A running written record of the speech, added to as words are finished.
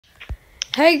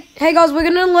Hey guys, we're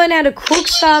gonna learn how to cook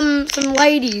some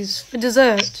ladies for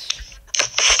dessert.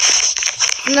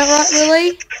 Isn't that right,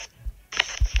 Lily?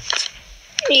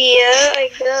 Yeah,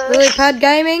 I guess. Lily Pad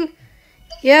Gaming?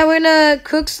 Yeah, we're gonna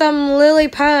cook some lily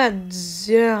pads.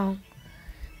 Yeah.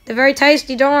 They're very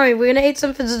tasty, don't worry. We're gonna eat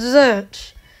some for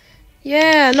dessert.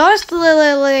 Yeah, nice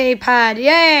lily pad.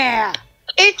 Yeah.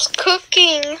 It's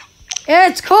cooking.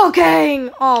 It's cooking.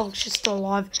 Oh, she's still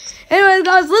alive. Anyway,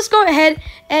 guys, let's go ahead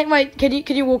and wait. Can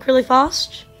you walk really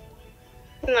fast?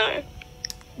 No.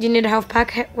 Do you need a health pack?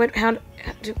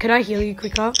 Can I heal you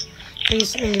quicker? Can I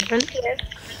use something different? Yeah.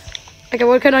 Okay,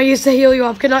 what can I use to heal you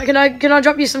up? Can I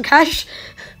drop you some cash?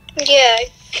 Yeah.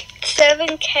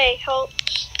 7K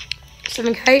helps.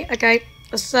 7K. Okay,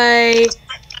 let's say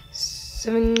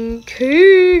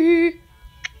 7K.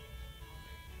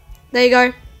 There you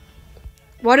go.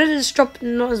 Why did it just drop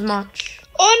not as much?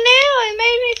 Oh, now it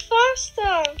made me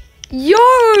faster. Yo,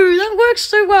 that works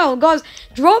so well, guys.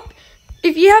 Drop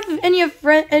if you have any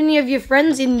of your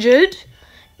friends injured.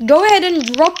 Go ahead and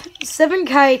drop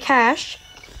 7K cash,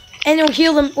 and it'll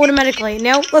heal them automatically.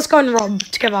 Now let's go and rob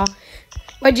together.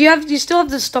 Wait, do you still have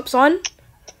the stop sign?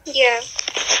 Yeah.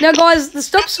 Now, guys, the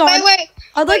stop sign. Wait.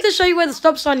 I'd like to show you where the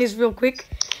stop sign is real quick.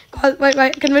 Guys,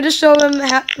 wait. Can we just show them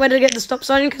where to get the stop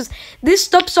sign? Because this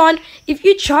stop sign, if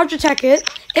you charge attack it,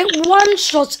 it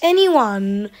one-shots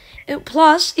anyone.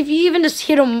 Plus, if you even just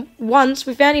hit them once,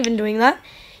 without even doing that,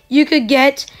 you could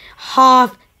get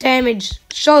half damage.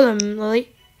 Show them, Lily.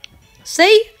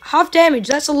 See? Half damage.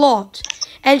 That's a lot.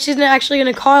 And she's actually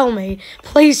going to Kyle me.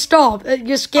 Please stop.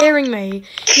 You're scaring me.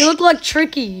 You look like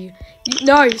Tricky.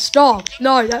 No, stop.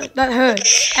 No, that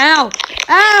hurts. Ow.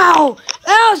 Ow.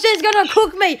 Ow, she's going to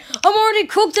cook me. I'm already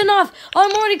cooked enough.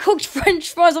 I'm already cooked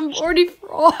French fries. I'm already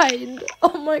fried.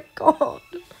 Oh, my God.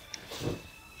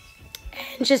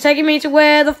 And she's taking me to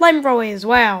where the flamethrower is.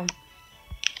 Wow.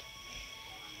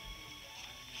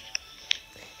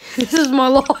 This is my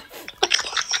life.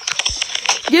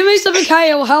 Give me some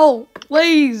kale help,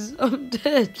 please. I'm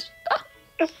dead.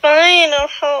 Fine, I'll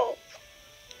help.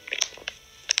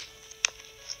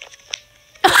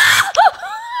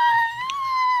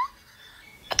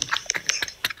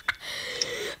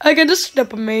 Okay, just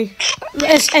step on me.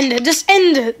 Just end it. Just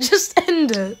end it. Just end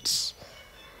it.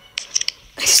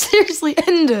 Seriously,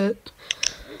 end it.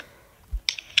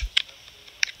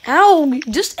 Ow,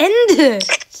 just end it.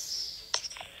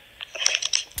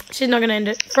 She's not gonna end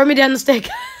it. Throw me down the stick.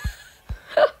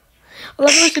 I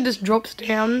love how she just drops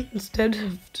down instead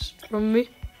of just from me.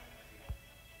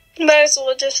 Might as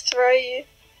well just throw you.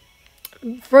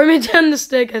 Throw me down the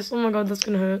staircase. Oh my God, that's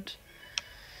gonna hurt.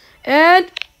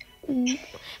 And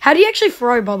how do you actually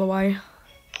throw, by the way?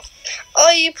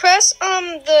 Oh, you press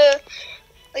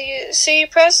you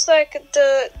press like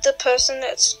the person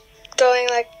that's going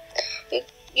like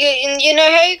you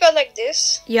know how you go like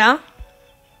this? Yeah.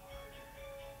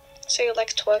 So you're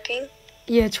like twerking.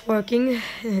 Yeah, twerking.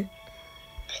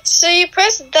 So you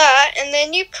press that, and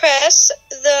then you press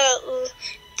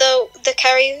the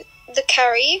carry.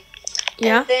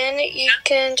 Yeah. And then you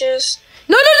can just.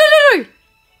 No!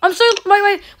 I'm so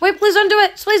wait! Please don't do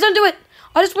it! Please don't do it!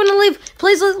 I just want to leave.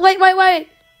 Please wait!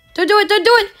 Don't do it!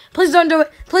 Please don't do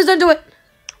it! Please don't do it!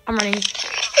 I'm running.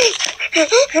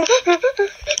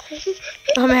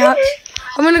 I'm out.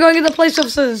 I'm gonna go and get the police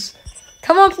officers.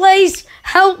 Come on, please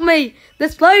help me!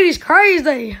 This lady's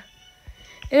crazy.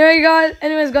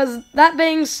 Anyways, guys. That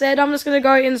being said, I'm just gonna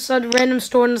go inside a random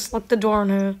store and just lock the door on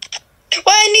her.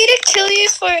 Well, I need to kill you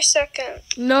for a second.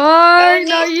 No,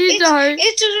 you don't.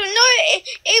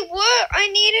 It worked. I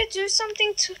need to do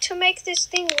something to make this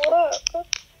thing work.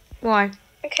 Why?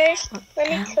 Okay, let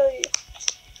me kill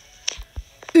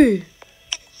you. Ooh.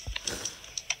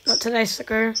 Not today,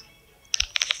 sucker.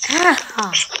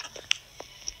 Ah.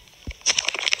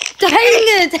 Dang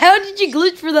it! How did you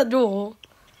glitch through that door?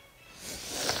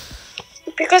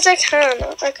 Because I can.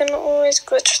 I can always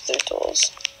glitch through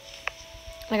doors.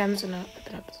 Like, I'm just gonna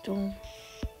open up the door.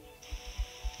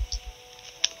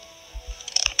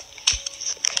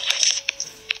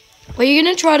 Were you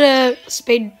gonna try to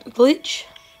speed glitch?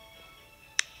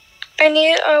 I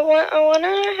want to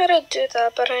know how to do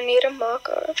that, but I need a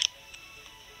macro.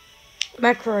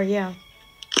 Macro, yeah.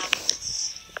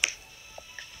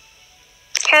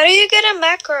 How do you get a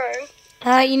macro?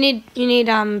 You need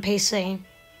PC.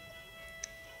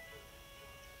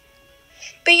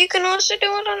 But you can also do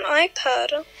it on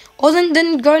iPad. Or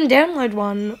then go and download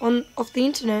one off the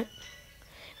internet.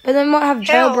 But then might have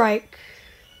jailbreak.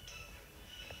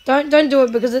 Don't do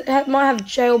it because it might have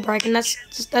jailbreak, and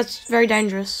that's very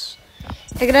dangerous.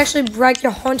 It could actually break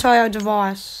your whole entire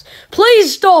device.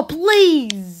 Please stop,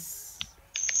 please.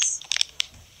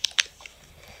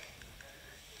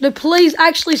 No, please,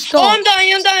 actually stop. Oh, I'm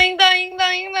dying.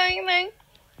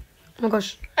 Oh my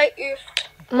gosh. I oofed.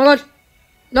 Oh my god.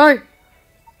 No.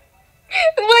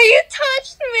 Well, you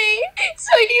touched me,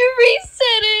 so you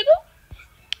reset it.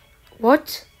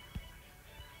 What?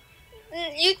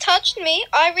 You touched me,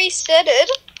 I reset it,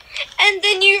 and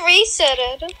then you reset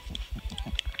it.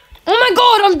 Oh my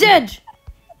god, I'm dead.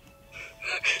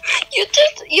 You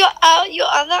just your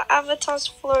other avatar's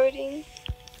floating.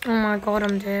 Oh my god,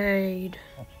 I'm dead.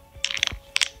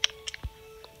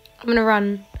 I'm gonna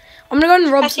run. I'm gonna go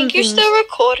and rob some things. I think you're still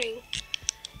recording.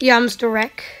 Yeah, I'm still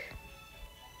wreck.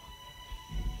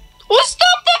 Well,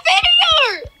 stop the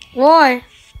video! Why?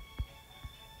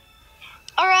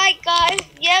 Alright, guys.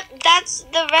 Yep, that's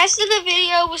the rest of the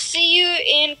video. We'll see you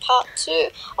in part 2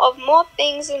 of more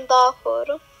things in the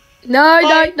hood. No.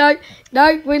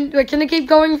 We're gonna keep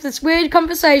going with this weird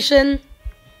conversation.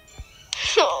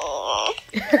 Aww.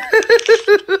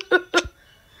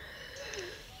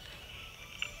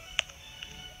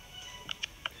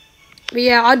 But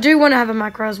yeah, I do want to have a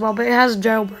macro as well, but it has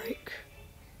jailbreak.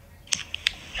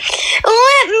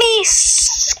 Let me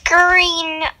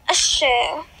screen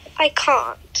share. I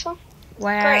can't.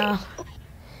 Wow.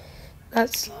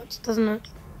 That sucks, doesn't it?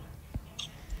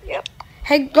 Yep.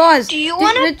 Hey guys, Do you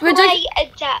want to play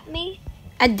Adapt Me?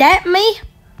 Adapt Me?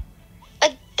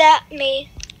 Adapt Me.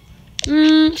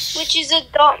 Which is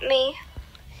Adopt Me.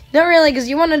 Not really, because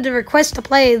you wanted to request to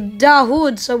play Da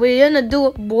Hood, so we're gonna do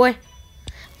it, boy.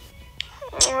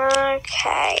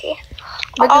 Okay.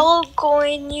 I'll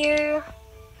join you.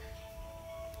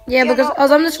 Yeah,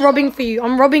 because I'm just robbing for you.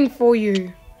 I'm robbing for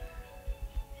you.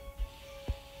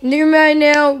 You may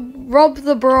now rob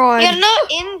the bride. You're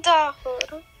not in the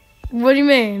hood. What do you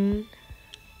mean?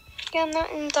 You're not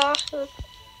in the hood.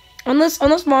 Unless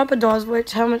my iPad dies,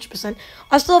 which how much percent?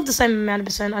 I still have the same amount of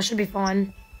percent. I should be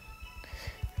fine.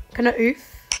 Can I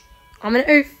oof? I'm gonna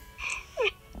oof.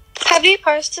 Have you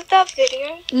posted that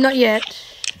video? Not yet,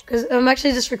 because I'm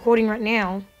actually just recording right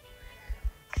now.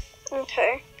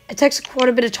 Okay. It takes quite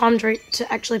a bit of time to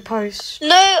actually post.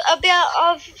 No,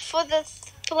 about for the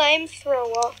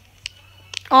flamethrower.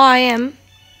 Oh, I am.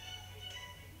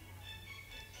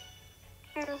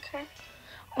 Okay.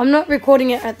 I'm not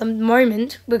recording it at the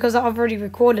moment because I've already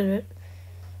recorded it.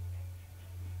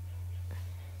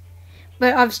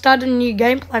 But I've started a new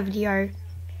gameplay video.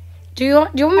 Do you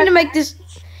want me to make this?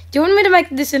 Do you want me to make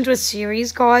this into a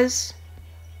series, guys?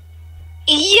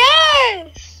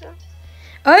 Yes.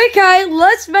 Okay,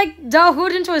 let's make Da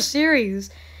Hood into a series.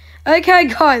 Okay,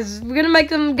 guys, we're gonna make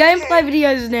them gameplay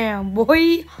videos now,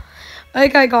 boy.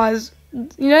 Okay, guys,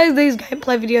 you know these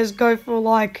gameplay videos go for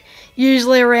like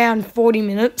usually around 40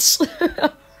 minutes.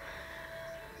 I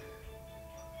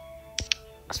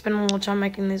spend a lot of time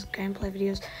making these gameplay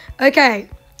videos. Okay,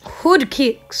 hood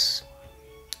kicks.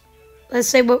 Let's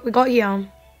see what we got here.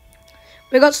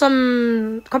 We got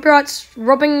some copyrights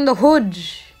robbing the hood.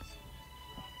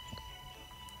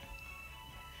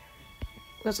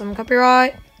 We got some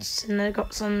copyrights, and then we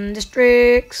got some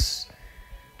districts.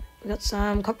 We got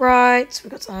some copyrights.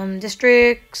 We got some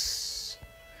districts.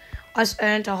 I just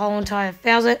earned a whole entire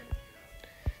 1,000.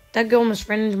 That girl almost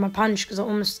ran into my punch because I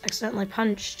almost accidentally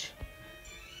punched.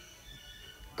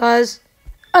 Guys,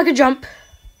 I could jump.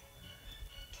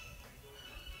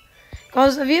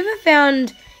 Guys, have you ever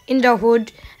found in the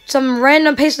hood some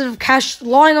random piece of cash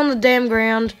lying on the damn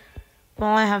ground? Well,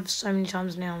 I have so many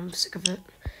times now. I'm sick of it.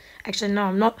 Actually, no,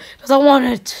 I'm not, because I want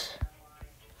it.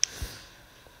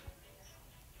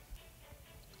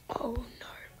 Oh, no,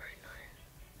 bro, no.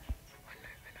 Oh,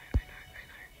 no.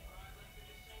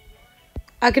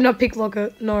 I cannot picklock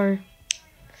it, no.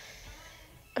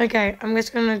 Okay, I'm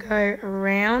just gonna go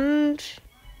around.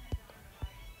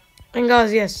 And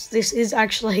guys, yes, this is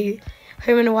actually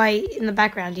Home and Away in the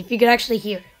background, if you could actually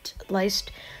hear it, at least.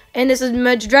 And this is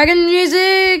Merge Dragon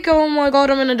music! Oh my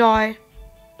god, I'm gonna die.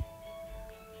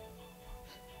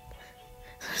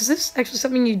 Is this actually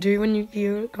something you do when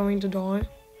you're going to die?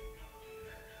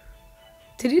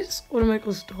 Did he just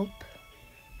automatically stop?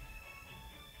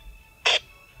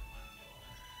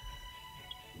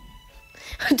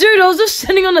 Dude, I was just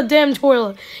sitting on a damn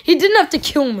toilet. He didn't have to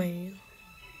kill me.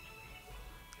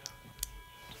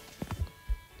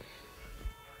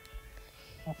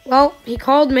 Well, he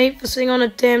called me for sitting on a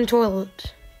damn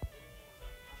toilet.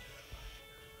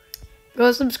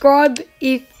 Go subscribe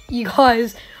if you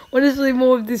guys want to see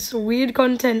more of this weird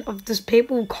content of just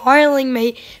people calling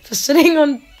me for sitting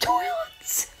on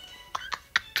toilets.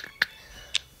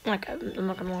 Okay, I'm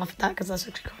not going to laugh at that because that's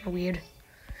actually kind of weird.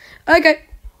 Okay.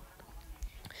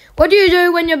 What do you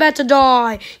do when you're about to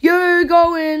die? You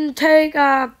go and take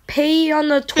a pee on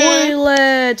the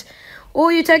toilet.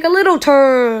 Or you take a little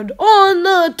turd on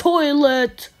the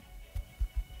toilet.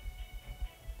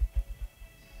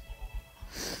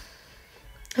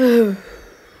 I'm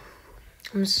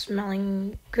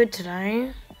smelling good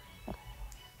today.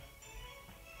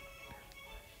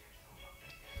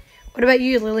 What about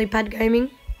you, Lilypad Gaming?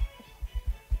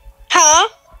 Huh?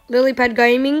 Lilypad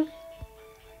Gaming?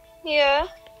 Yeah.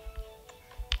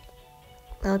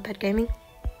 Lilypad Gaming?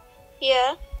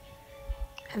 Yeah.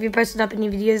 Have you posted up any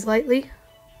videos lately?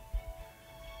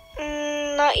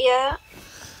 Not yet.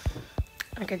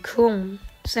 Okay, cool.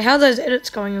 So how are those edits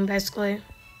going on, basically?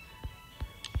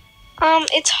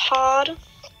 It's hard.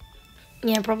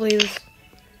 Yeah, probably is.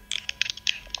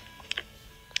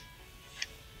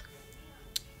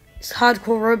 It's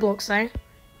hardcore Roblox, eh?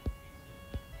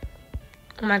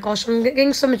 Oh my gosh, I'm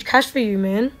getting so much cash for you,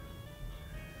 man.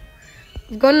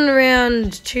 I've gotten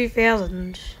around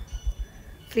 2,000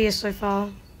 for you so far.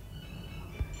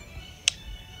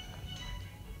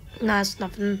 Nice,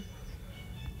 nothing.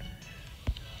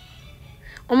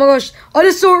 Oh my gosh, I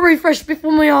just saw it refresh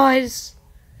before my eyes.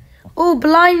 Oh,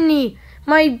 blimey,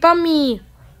 my bummy,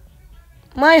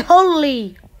 my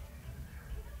holy.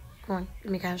 Come on,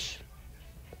 give me cash.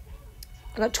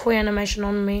 I got toy animation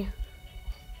on me.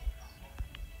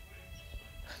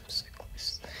 I'm so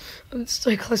close. I'm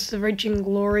so close to reaching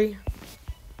glory.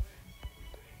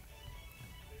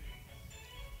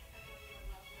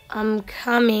 I'm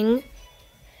coming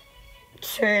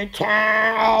to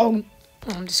town.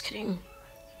 Oh, I'm just kidding.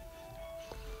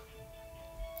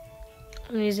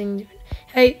 I'm using...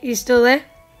 Hey, you still there?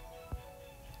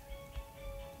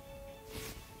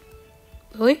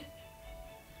 Lily?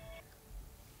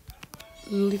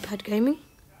 Lilypad Gaming?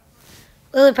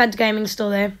 Lilypad Gaming's still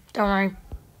there. Don't worry.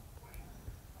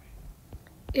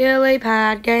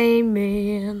 Lilypad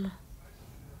Gaming.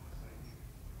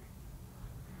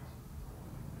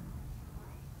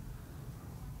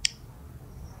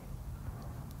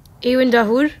 You in the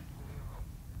hood?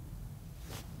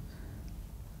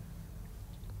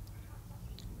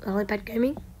 Lilypad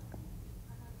Gaming?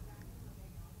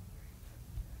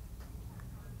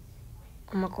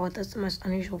 Oh my god, that's the most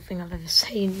unusual thing I've ever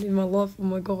seen in my life. Oh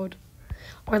my god.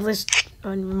 Or at least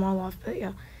in my life, but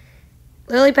yeah.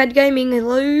 Lilypad Gaming,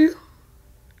 hello?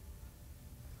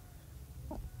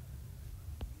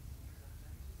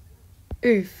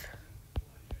 Oof.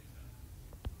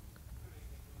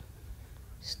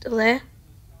 Still there?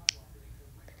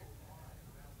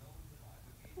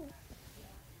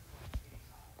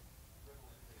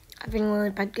 I think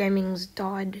Lilypad Gaming's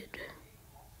died.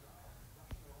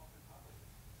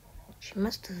 She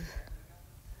must have.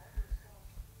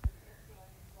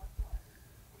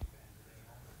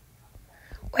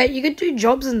 Wait, you could do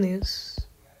jobs in this.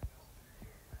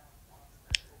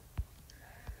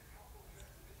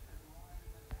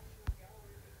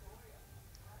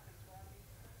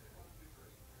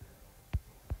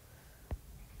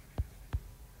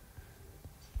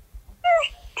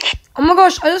 Oh my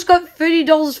gosh, I just got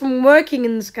 $30 from working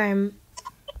in this game.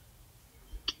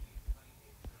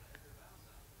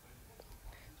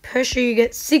 Per shoe you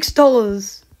get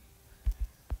 $6.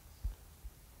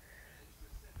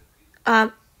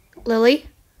 Lily,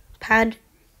 Pad,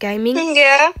 Gaming.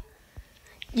 Yeah.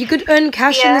 You could earn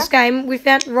cash in this game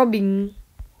without robbing.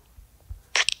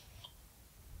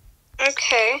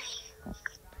 Okay.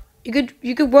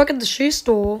 You could work at the shoe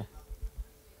store.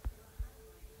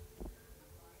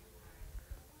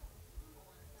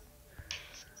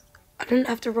 I didn't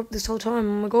have to rob this whole time.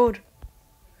 Oh my god.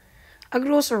 I could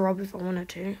also rob if I wanted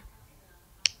to.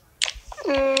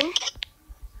 You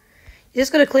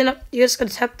just gotta clean up. You just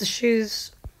gotta tap the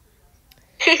shoes.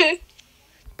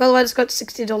 By the way, I just got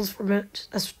 $60 from it.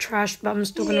 That's trash, but I'm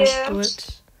still gonna do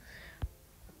it.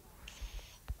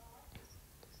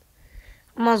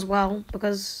 I might as well,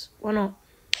 because why not?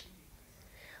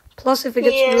 Plus, if it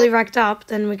gets really racked up,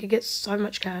 then we could get so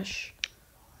much cash.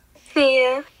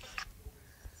 Yeah.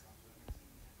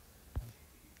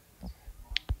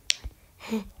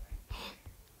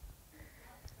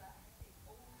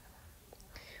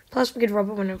 Plus, we could rob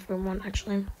it whenever we want,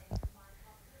 actually.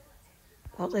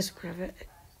 Well, at least whenever it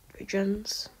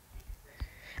regens.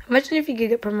 Imagine if you could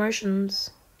get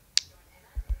promotions.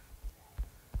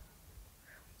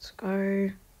 Let's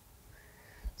go.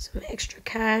 Some extra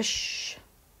cash.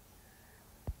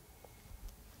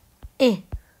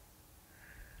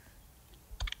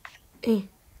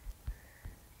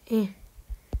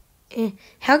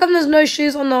 How come there's no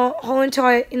shoes on the whole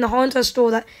entire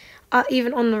store that are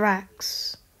even on the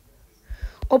racks?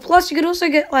 Or plus, you could also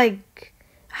get like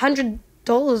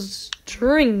 $100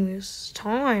 during this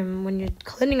time when you're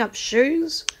cleaning up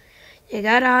shoes. You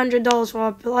got $100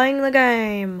 for playing the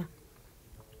game.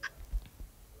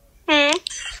 Hmm.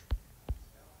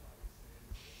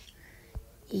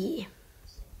 Yeah.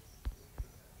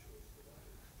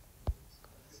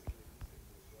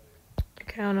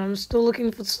 Okay, and I'm still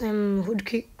looking for some hood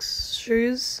kicks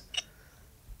shoes.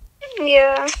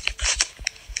 Yeah.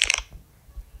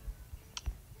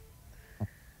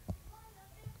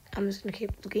 I'm just gonna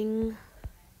keep looking.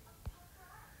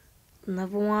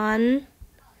 Another one.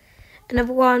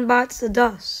 Another one bites the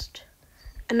dust.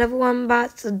 Another one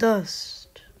bites the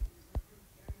dust.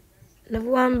 Another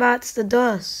one bites the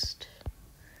dust.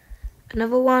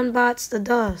 Another one bites the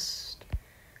dust.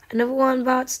 Another one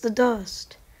bites the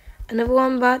dust. Another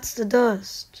one bites the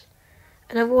dust.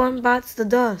 Another one bites the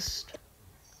dust.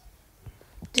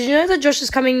 Did you know that Josh is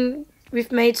coming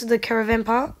with me to the caravan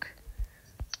park?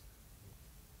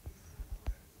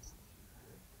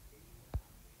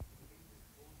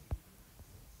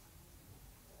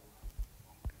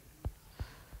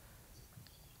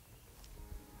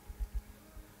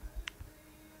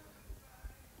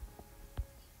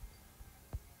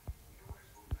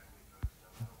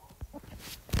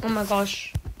 Oh my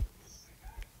gosh.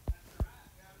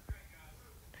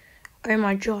 Oh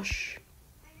my Josh.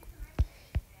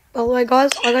 By the way, guys,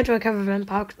 I go to a caravan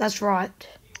park. That's right.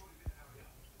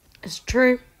 It's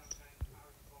true.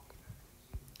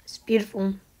 It's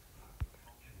beautiful.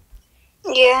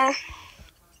 Yeah.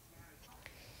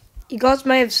 You guys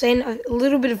may have seen a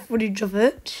little bit of footage of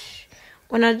it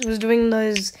when I was doing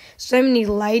those so many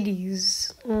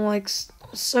ladies, or like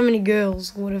so many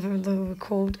girls, or whatever they were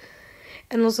called,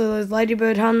 and also those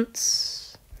ladybird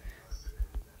hunts.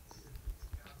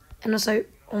 And also,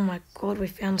 oh my god, we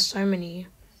found so many.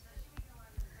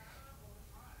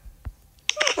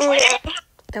 Yeah.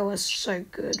 That was so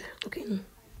good looking.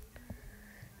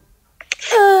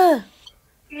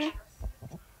 It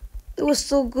was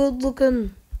so good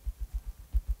looking.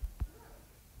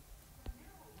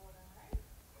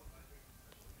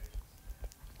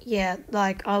 Yeah,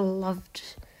 like I loved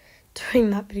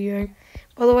doing that video.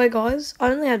 By the way, guys,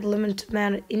 I only had a limited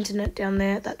amount of internet down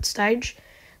there at that stage,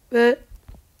 but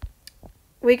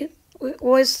we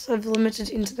always have limited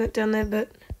internet down there, but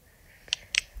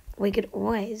we could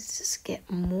always just get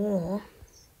more.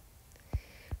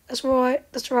 That's right.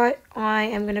 That's right. I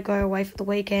am gonna go away for the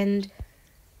weekend.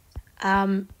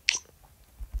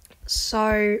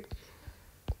 So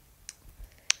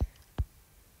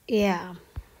yeah.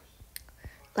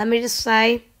 Let me just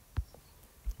say,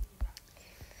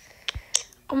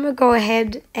 I'm going to go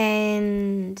ahead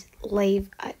and leave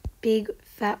a big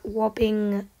fat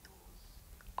whopping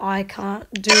I can't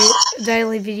do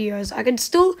daily videos. I can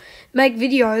still make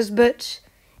videos, but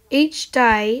each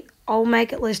day I'll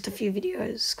make at least a few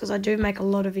videos because I do make a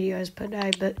lot of videos per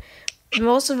day, but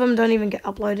most of them don't even get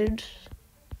uploaded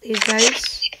these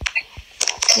days.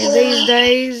 Yeah, these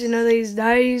days, you know, these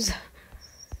days.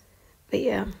 But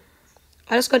yeah.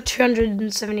 I just got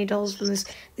 $270 from this.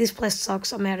 This place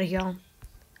sucks. I'm out of here.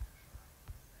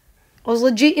 I was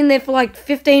legit in there for like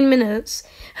 15 minutes,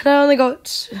 and I only got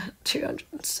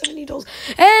 $270.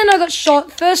 And I got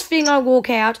shot. First thing I walk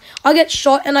out, I get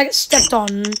shot and I get stepped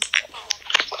on.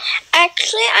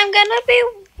 Actually, I'm gonna be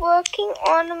working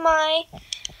on my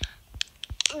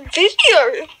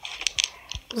video.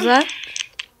 What's that?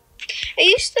 Are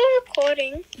you still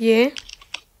recording? Yeah.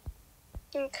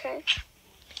 Okay.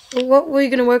 What were you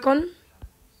going to work on?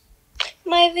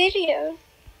 My video.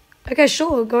 Okay,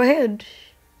 sure. Go ahead.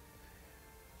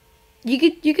 You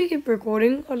could keep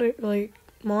recording. I don't really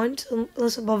mind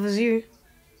unless it bothers you.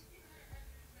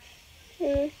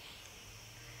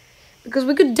 Because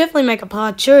we could definitely make a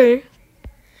part 2.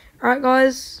 Alright,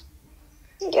 guys?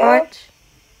 Yeah. Alright.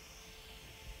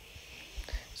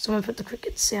 Someone put the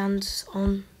cricket sounds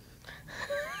on.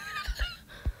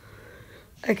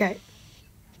 Okay.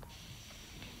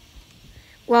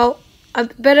 Well, I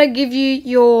better give you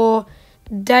your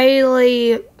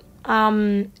daily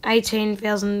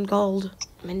 18,000 gold.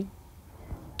 I mean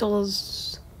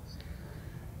dollars.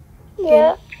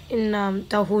 Yeah. In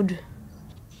the hood.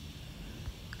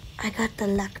 I got the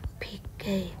luck pick.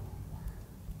 Eh?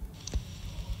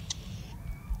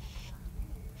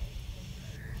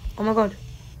 Oh my god.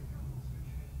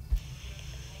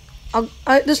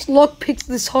 I just lockpicked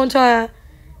this whole entire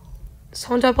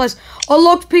place. I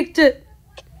lockpicked it.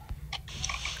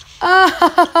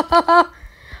 Ah,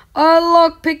 I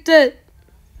lockpicked it.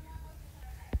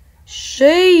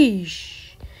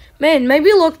 Sheesh. Man,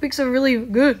 maybe lockpicks are really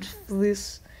good for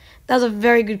this. That was a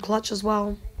very good clutch as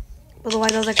well. By the way,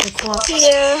 that was actually a clutch.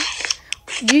 Yeah.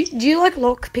 Do you like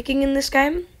lockpicking in this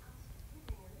game?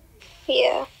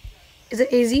 Yeah. Is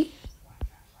it easy?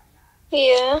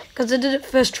 Yeah. Because I did it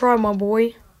first try, my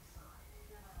boy.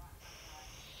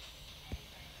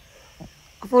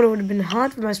 I thought it would have been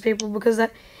hard for most people because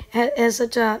that has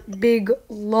such a big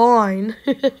line.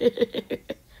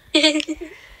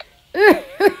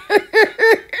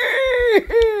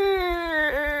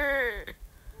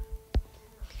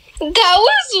 That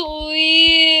was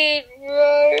weird,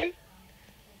 bro.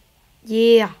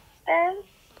 Yeah.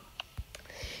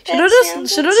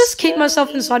 Should I just keep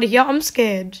myself inside of here? I'm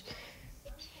scared.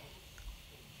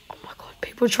 Oh my god,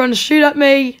 people are trying to shoot at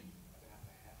me.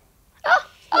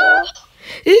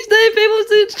 These damn people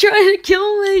are trying to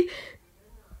kill me.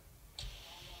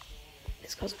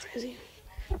 This guy's crazy.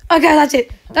 Okay, that's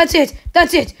it. That's it.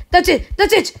 That's it. That's it.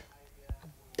 That's it.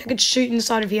 They could shoot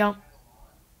inside of here.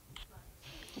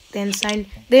 They're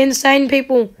insane. They're insane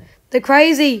people. They're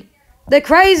crazy. They're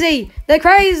crazy. They're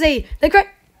crazy. They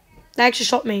actually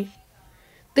shot me.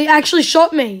 They actually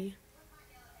shot me.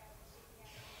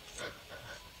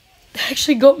 They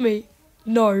actually got me.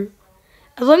 No.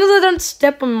 As long as I don't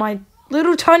step on my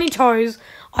little tiny toes,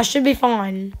 I should be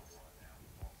fine.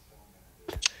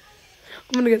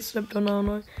 I'm gonna get stepped on,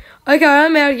 aren't I? Okay,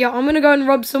 I'm out of here. I'm gonna go and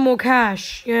rob some more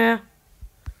cash. Yeah.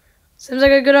 Seems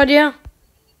like a good idea.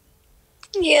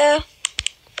 Yeah.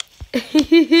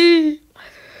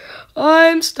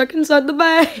 I'm stuck inside the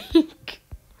bank.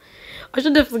 I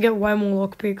should definitely get way more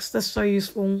lockpicks. That's so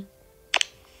useful.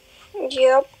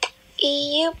 Yep.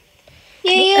 Yep.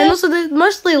 Yeah. And also, they're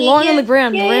mostly lying on the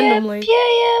ground randomly.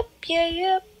 Yep.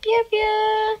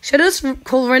 Should I just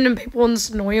call random people and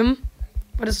just annoy them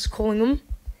by just calling them?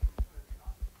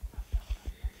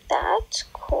 That's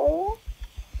cool.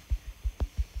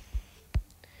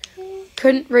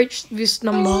 Couldn't reach this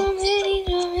number.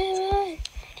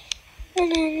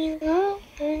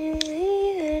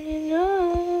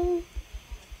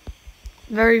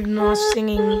 Very nice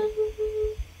singing.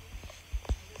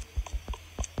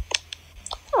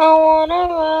 I wanna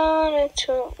run it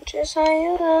too, just how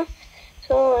you love,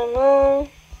 so I know.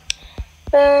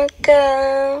 Back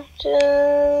out to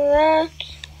that,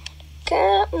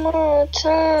 get more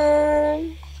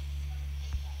time.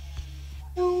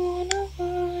 I wanna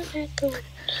run it too,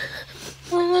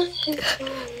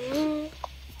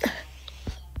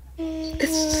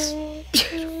 It's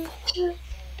beautiful.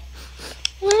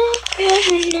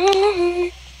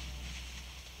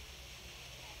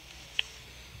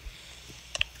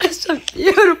 It's so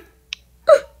beautiful.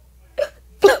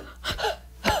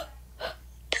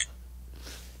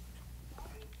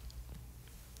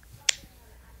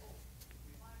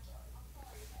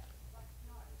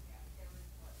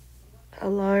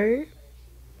 Hello?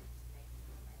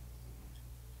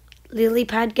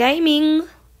 Lilypad Gaming.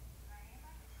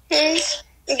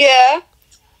 Yeah.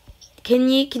 Can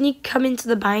you come into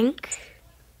the bank?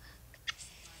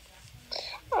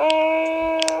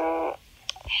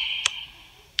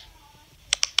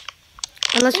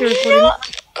 Unless you're recording.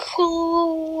 Not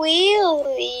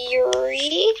clearly.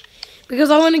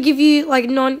 Because I want to give you like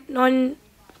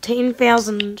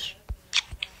 19,000.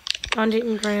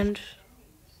 19 grand.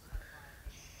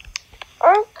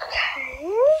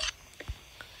 Okay.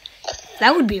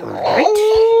 That would be alright.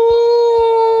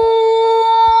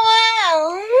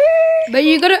 But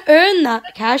you gotta earn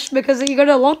that cash because you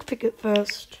gotta lockpick it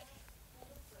first.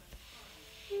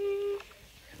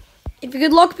 If you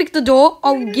could lockpick the door,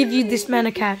 I'll give you this amount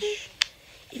of cash.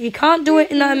 If you can't do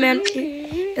it in the amount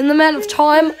of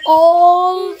time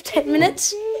of 10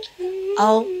 minutes,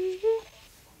 I'll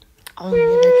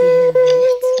never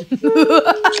give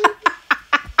it.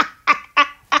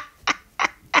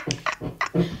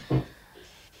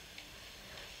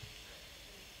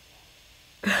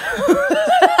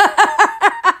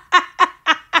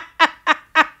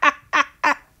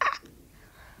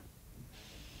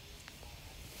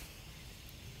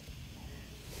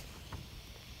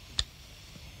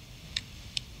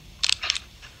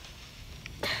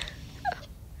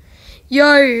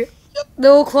 Yo,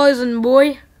 they're all closing,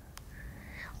 boy.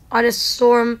 I just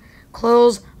saw them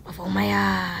close before my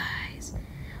eyes.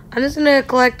 I'm just gonna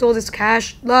collect all this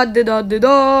cash. La da da da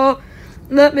da.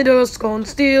 Let me just go and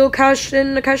steal cash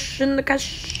in the cash in the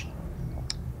cash.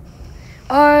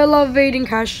 I love eating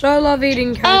cash. I love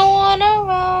eating cash. I wanna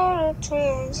run it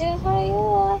too, just how you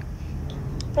are.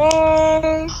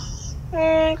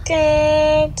 I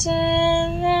can't do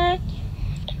that.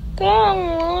 One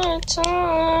more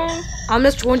time. I'm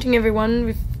just taunting everyone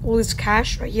with all this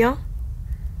cash right here.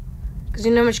 Because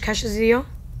you know how much cash is here?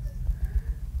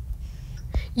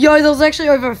 Yo, there was actually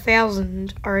over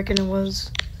 1,000. I reckon it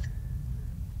was.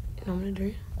 You know what I'm gonna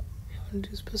do? I'm gonna do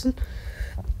this person.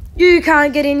 You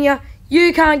can't get in here.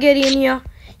 You can't get in here.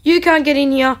 You can't get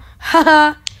in here.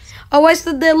 Haha. I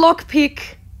wasted their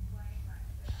lockpick.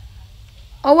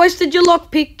 I wasted your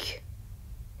lockpick.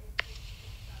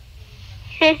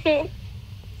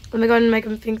 Let me go and make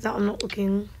them think that I'm not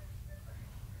looking.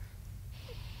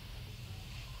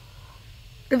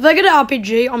 If they get an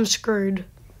RPG, I'm screwed.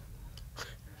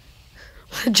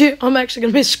 Legit, I'm actually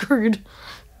gonna be screwed.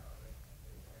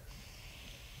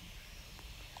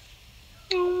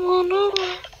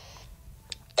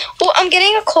 Oh, I'm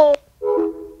getting a call.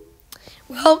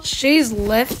 Well, she's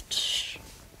left.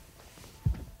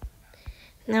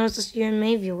 Now it's just you and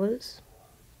me, viewers.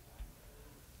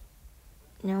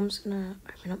 Now I'm just gonna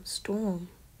open up Storm.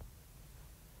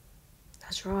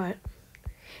 That's right.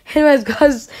 Anyways,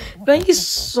 guys, thank you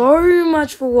so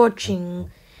much for watching.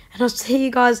 And I'll see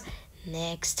you guys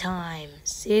next time.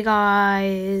 See you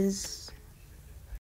guys.